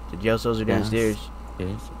downstairs. The jail cells are downstairs.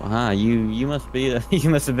 Wow, you must be you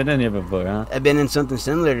must have been in here before, huh? I've been in something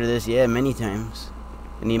similar to this, yeah, many times.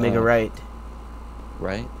 And you make a right.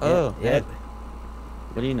 Right? Yeah, Oh, yeah. hey.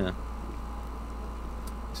 What do you know?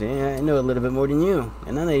 See, I know a little bit more than you,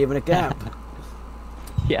 and I'm not even a cop.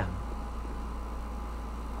 Yeah.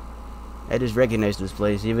 I just recognize this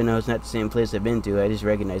place, even though it's not the same place I've been to. I just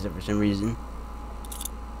recognize it for some reason.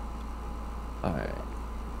 All right.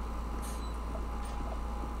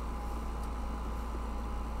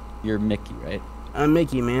 You're Mickey, right? I'm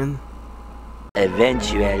Mickey, man.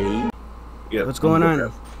 Eventually. Yeah, What's going on?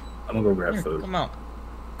 I'm gonna go grab Here, food. come out.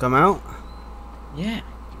 Come out? Yeah.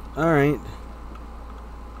 Alright.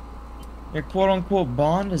 Your quote-unquote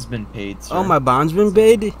bond has been paid, sir. Oh, my bond's been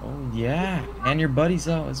paid? Oh, yeah. And your buddy's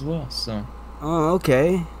out as well, so. Oh,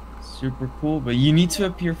 okay. Super cool, but you need to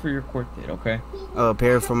appear for your court date, okay? Oh,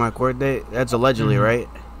 appear for my court date? That's allegedly, right?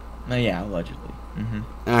 No, yeah, allegedly.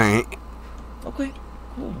 Alright. Okay,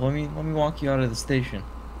 cool. Let me walk you out of the station.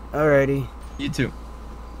 Alrighty. You too.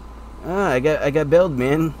 Oh, I got bailed,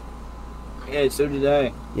 man. Yeah, so did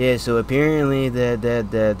I. Yeah, so apparently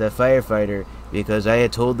the firefighter, because I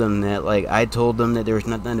had told them that, like, I told them that there was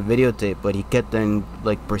nothing on the videotape, but he kept on,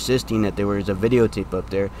 like, persisting that there was a videotape up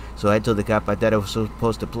there. So I told the cop I thought I was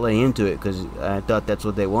supposed to play into it, because I thought that's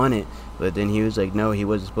what they wanted. But then he was like, no, he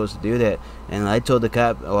wasn't supposed to do that. And I told the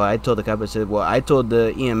cop, I said, well, I told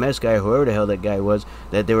the EMS guy, whoever the hell that guy was,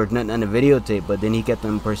 that there was nothing on the videotape. But then he kept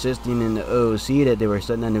on persisting in the OOC that there was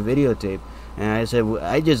something on the videotape. And I said, well,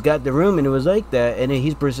 I just got the room and it was like that. And then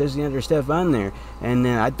he's persisting other stuff on there. And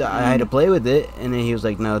then I thought I had to play with it. And then he was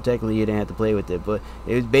like, no, technically you didn't have to play with it. But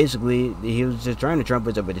it was basically, he was just trying to trump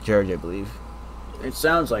us up with the charge, I believe. It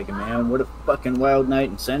sounds like it, man. What a fucking wild night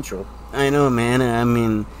in Central. I know, man. I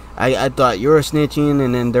mean, I thought you were snitching.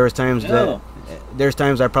 And then there was times there's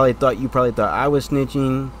times I probably thought you probably thought I was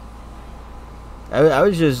snitching. I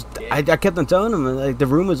was just, I kept on telling him, like, the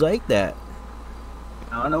room was like that.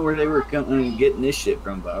 I don't know where they were getting this shit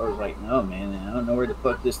from, but I was like, no, man, I don't know where the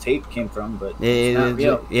fuck this tape came from, but it's not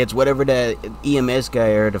real. It's whatever that EMS guy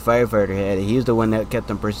or the firefighter had. He's the one that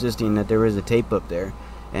kept on persisting that there was a tape up there.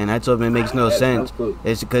 And I told him it makes no sense.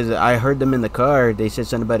 It's because I heard them in the car. They said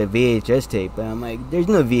something about a VHS tape. And I'm like, there's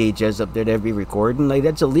no VHS up there to be recording. Like,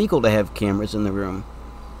 that's illegal to have cameras in the room.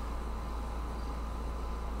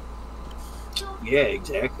 Yeah,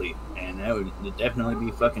 exactly. And that would definitely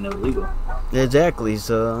be fucking illegal. Exactly.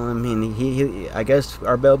 So, I mean, he I guess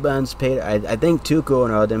our bail bonds paid. I think Tuco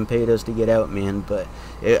and all them paid us to get out, man. But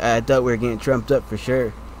I thought we were getting trumped up for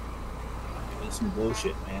sure. It's some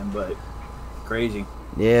bullshit, man, but crazy.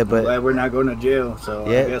 Yeah, but I'm glad we're not going to jail, so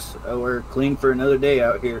yeah. I guess we're clean for another day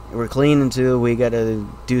out here. We're clean until we gotta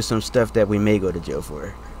do some stuff that we may go to jail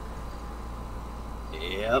for.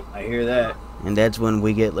 Yep, I hear that. And that's when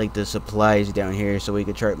we get, like, the supplies down here so we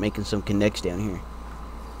could start making some connects down here.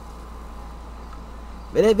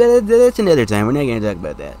 But that's another time. We're not gonna talk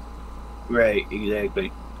about that. Right,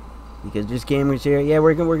 exactly. Because this camera's here. Yeah,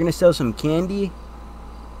 we're gonna sell some candy.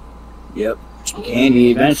 Yep, some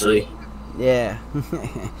candy eventually. Yeah,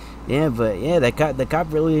 yeah, but yeah, the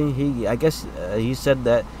cop really, I guess he said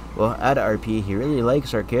that. Well, at RP, he really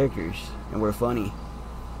likes our characters, and we're funny.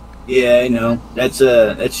 Yeah, I know. That's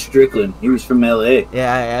Strickland. He was from L.A.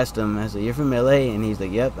 Yeah, I asked him. I said, "You're from LA?" And he's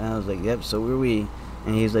like, "Yep." And I was like, "Yep." So were we.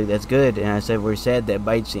 And he's like, "That's good." And I said, "We're sad that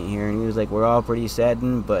Bites ain't here." And he was like, "We're all pretty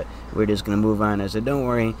saddened, but we're just gonna move on." I said, "Don't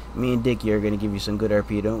worry. Me and Dicky are gonna give you some good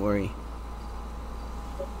RP. Don't worry."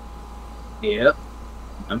 Yep.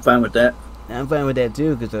 I'm fine with that. I'm fine with that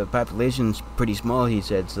too, because the population's pretty small. He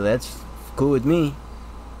said, so that's cool with me.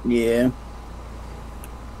 Yeah.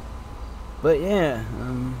 But yeah,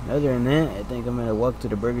 other than that, I think I'm gonna walk to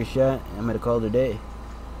the burger shop. I'm gonna call it a day.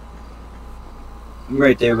 I'm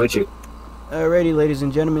right there with you. Alrighty, ladies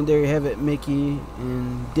and gentlemen, there you have it. Micky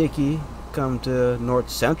and Dicky come to North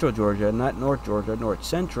Central Georgia, not North Georgia, North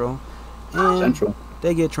Central, and Central.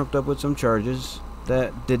 they get trumped up with some charges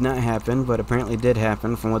that did not happen, but apparently did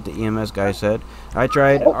happen from what the EMS guy said. I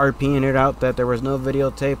tried RPing it out that there was no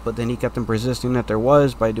videotape, but then he kept on persisting that there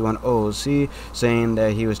was by doing OOC, saying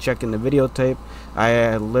that he was checking the videotape.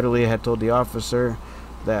 I literally had told the officer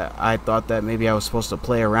that I thought that maybe I was supposed to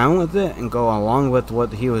play around with it and go along with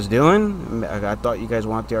what he was doing. I thought you guys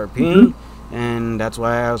want the RP, and that's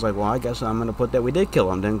why I was like, well, I guess I'm gonna put that we did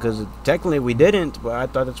kill him then, because technically we didn't, but I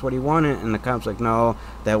thought that's what he wanted. And the cop's like, no,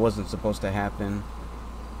 that wasn't supposed to happen.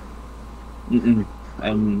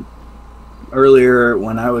 And earlier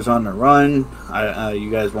when I was on the run,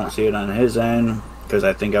 you guys won't see it on his end because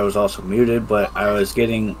I think I was also muted, but I was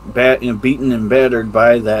getting beaten and battered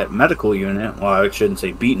by that medical unit. Well, I shouldn't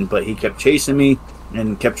say beaten, but he kept chasing me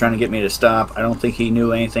and kept trying to get me to stop. I don't think he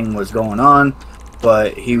knew anything was going on,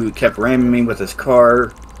 but he kept ramming me with his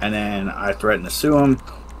car, and then I threatened to sue him,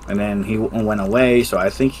 and then he went away. So I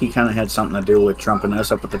think he kind of had something to do with trumping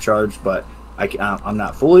us up with the charge, but I'm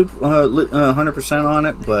not fully 100% on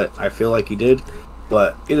it, but I feel like he did.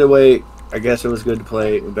 But either way, I guess it was good to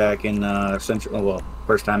play back in Central. Well,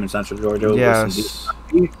 first time in Central Georgia. Yes,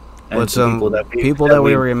 with some people that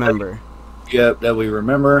we remember. Yep, that we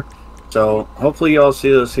remember. So hopefully y'all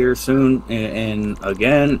see us here soon, and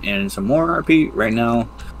again, and some more RP. Right now,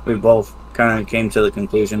 we both kind of came to the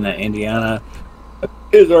conclusion that Indiana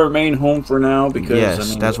is our main home for now, because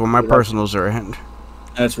yes, that's where my personals are at.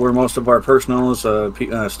 That's where most of our personals,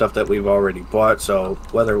 stuff that we've already bought. So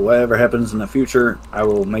whatever happens in the future, I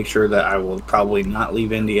will make sure that I will probably not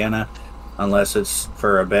leave Indiana unless it's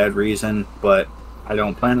for a bad reason. But I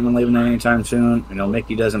don't plan on leaving anytime soon. I know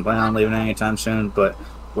Mickey doesn't plan on leaving anytime soon. But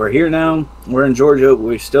we're here now. We're in Georgia.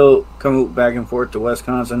 We still come back and forth to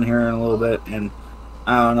Wisconsin here in a little bit. And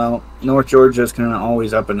I don't know. North Georgia is kind of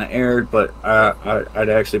always up in the air. But I'd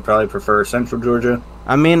actually probably prefer Central Georgia.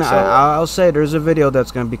 I mean, so, I'll say there's a video that's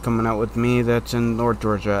going to be coming out with me that's in North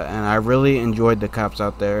Georgia, and I really enjoyed the cops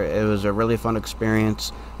out there. It was a really fun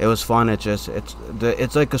experience. It was fun. It's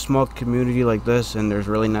like a small community like this, and there's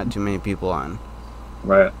really not too many people on.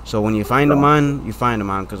 Right. So when you find them on, you find them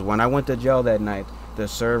on. Because when I went to jail that night, the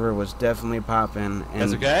server was definitely popping.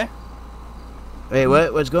 That's okay? Wait,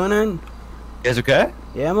 what? What's going on? You guys okay?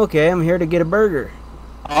 Yeah, I'm okay. I'm here to get a burger.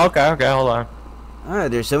 Oh, okay, hold on. Ah,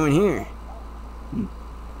 there's someone here.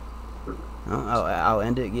 I'll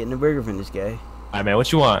end it getting a burger from this guy. Alright, man,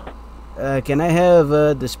 what you want? Can I have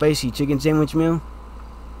the spicy chicken sandwich meal?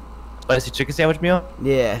 Spicy chicken sandwich meal?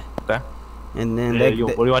 Yeah. Okay. And then what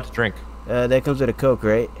do you want to drink? That comes with a Coke,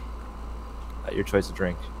 right? Your choice of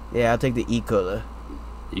drink. Yeah, I'll take the E-Cola.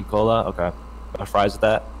 E-Cola? Okay. Fries with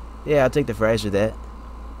that? Yeah, I'll take the fries with that.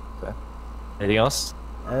 Okay. Anything else?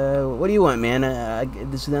 What do you want, man?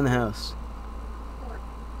 This is down the house.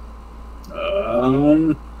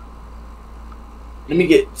 Let me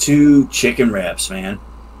get 2 chicken wraps, man.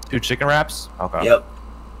 2 chicken wraps? Okay. Yep.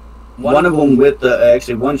 One of them with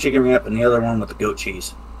actually 1 chicken wrap and the other one with the goat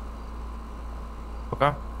cheese.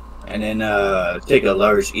 Okay. And then take a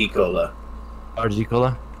large E-Cola. Large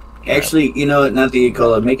E-Cola? Actually, you know what? Not the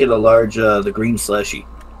E-Cola. Make it a large, the green slushy.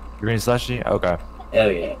 Green slushy? Okay.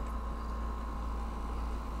 Hell yeah.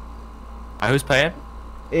 Who's paying?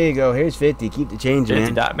 Here you go. Here's 50. Keep the change,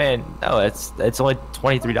 man. Man, no, it's only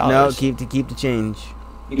 $23. No, keep the change.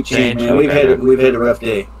 Change, man. We've had a rough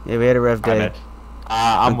day. Yeah, we had a rough day. Right,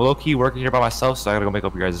 I'm low key working here by myself, so I gotta go make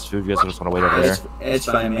up your guys' food. You guys just want to wait over there. It's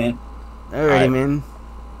fine, man. Alrighty, man.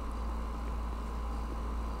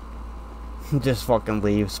 Just fucking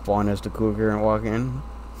leave, spawn as the cougar, and walk in.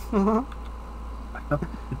 I'm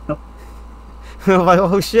like,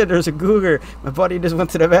 oh shit, there's a cougar. My buddy just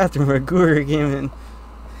went to the bathroom where a cougar came in.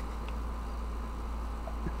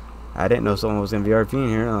 I didn't know someone was in VRP in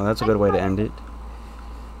here. Oh, that's a good way to end it.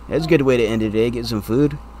 That's a good way to end it, eh? Get some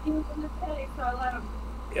food.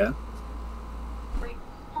 Yeah.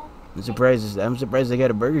 I'm surprised they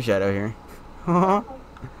got a burger shot out here.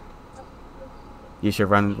 You should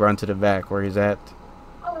run to the back where he's at.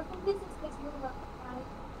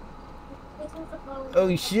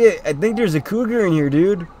 Oh shit, I think there's a cougar in here,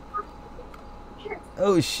 dude.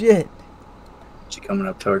 Oh shit. Is he coming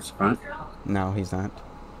up towards the front? No, he's not.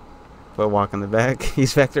 But walk in the back.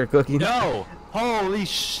 He's back there cooking. No! Holy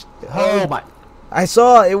sh! Oh my! I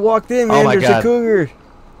saw it. It walked in, man. Oh my There's God. a cougar.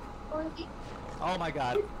 Oh my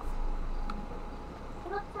god!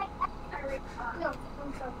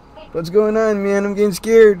 What's going on, man? I'm getting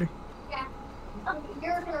scared.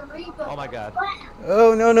 Oh my god!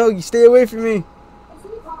 Oh no, no! You stay away from me.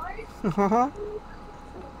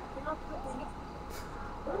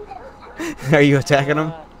 Are you attacking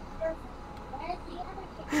him?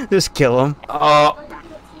 Just kill him. Oh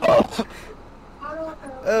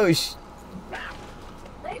sh.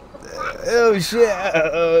 Oh shit.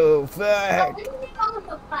 Oh fuck.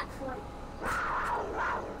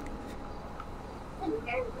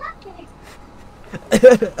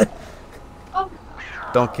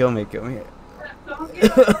 Don't kill me, kill me.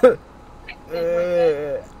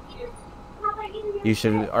 You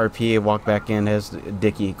should RP, walk back in as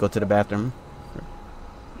Dicky, go to the bathroom.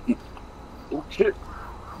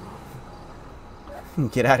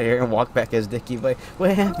 Get out of here and walk back as Dicky. Like,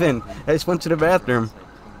 what happened? I just went to the bathroom.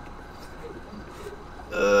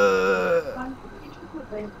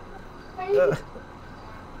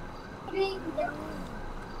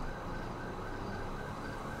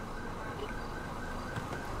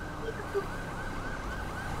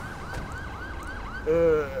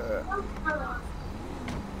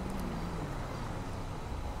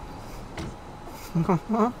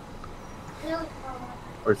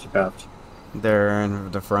 Where's the cops? They're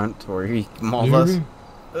in the front where he mauled us.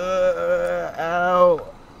 Ow!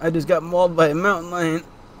 I just got mauled by a mountain lion.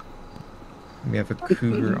 We have a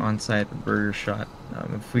cougar on site at the burger shot.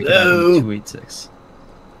 If we could have him 286.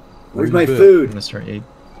 Where's my food? Mr. 8.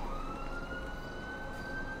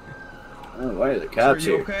 Oh, why are the cops Are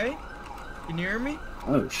you here? okay? Can you hear me?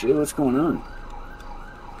 Oh shit, what's going on?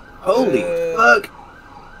 Holy fuck!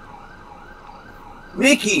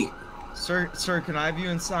 Mickey! Sir, can I have you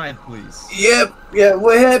inside, please? Yep, yeah,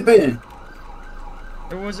 what happened?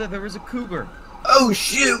 There was a cougar. Oh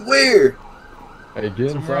shit, where? Hey,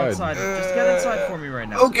 get Somewhere inside. outside. Just get inside for me right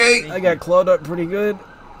now. Okay. Thank I got clawed up pretty good.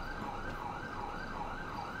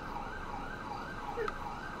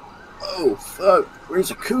 Oh fuck, where's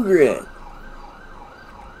the cougar at?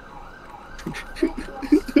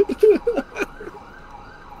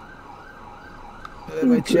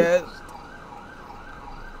 My chest.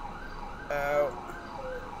 Ow.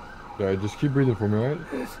 Yeah, just keep breathing for me, alright?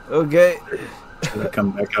 Okay. Should I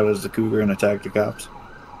come back out as the cougar and attack the cops?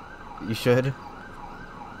 You should.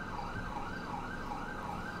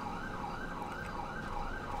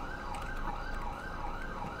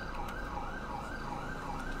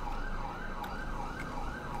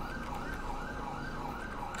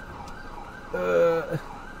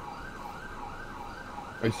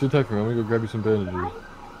 Hey, sit tight for me. I'm gonna go grab you some bandages.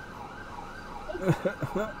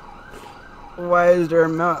 Why is there a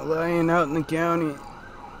mountain lion out in the county?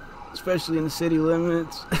 Especially in the city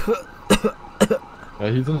limits.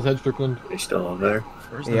 Yeah, he's in his head, Strickland. They still over there?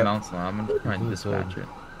 Where's the mountain lion? I'm gonna try and dispatch it.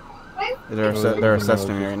 They're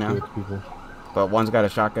assessing me right now. People. But one's got a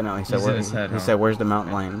shotgun out. He said, He's in his head, he huh? said, "Where's the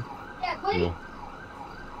mountain lion?" Yeah. You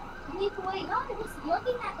need to wait. No, I'm just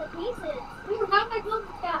looking at the pieces. How am I doing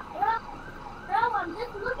this stuff? Bro, I'm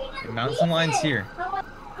just looking at The mountain lion's here.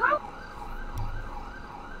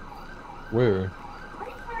 Where? What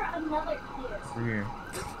is there another here? We're here.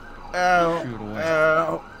 Ow! Shoot away.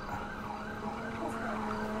 Ow!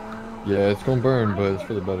 Yeah, it's gonna burn, but it's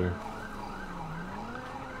for the better.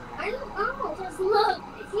 I don't know. Just look.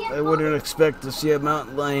 Is he I wouldn't expect to see a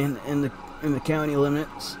mountain lion in the county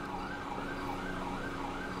limits.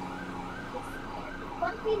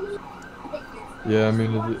 Yeah, I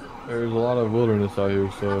mean, there's a lot of wilderness out here,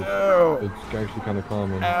 so it's actually kind of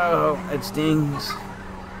common. Ow! It stings.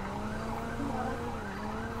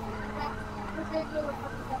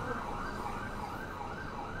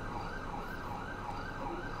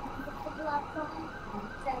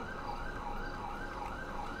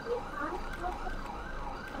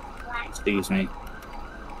 Excuse me.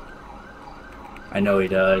 I know he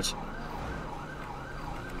does.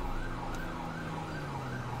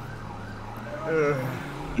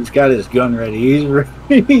 He's got his gun ready. He's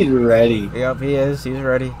ready. He's ready. Yep, he is. He's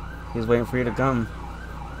ready. He's waiting for you to come.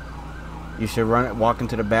 You should walk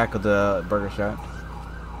into the back of the burger shop.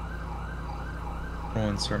 Oh,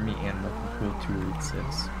 and start me and Liverpool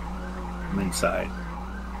 286. I'm inside.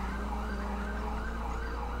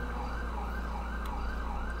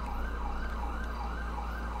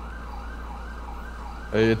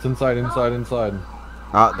 Hey, it's inside.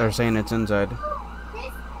 Oh, they're saying it's inside.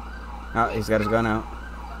 Oh, he's got his gun out.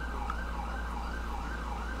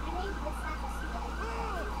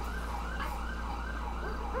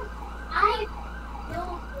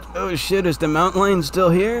 Oh shit, is the mountain lion still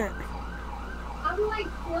here?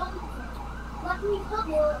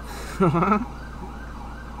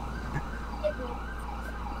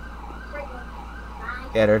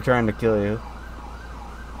 Yeah, they're trying to kill you.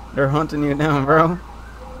 They're hunting you down, bro.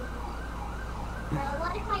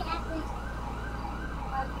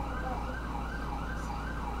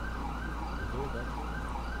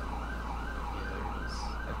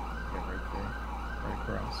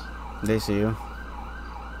 They see you.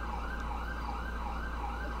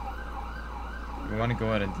 You want to go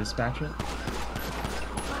ahead and dispatch it?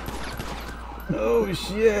 Oh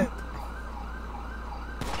shit.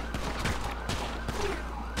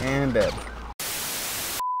 And dead.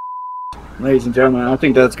 Ladies and gentlemen, I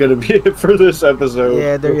think that's going to be it for this episode.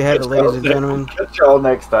 Yeah, there you have it, ladies and gentlemen. Catch y'all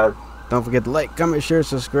next time. Don't forget to like, comment, share,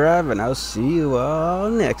 subscribe, and I'll see you all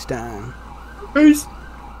next time. Peace.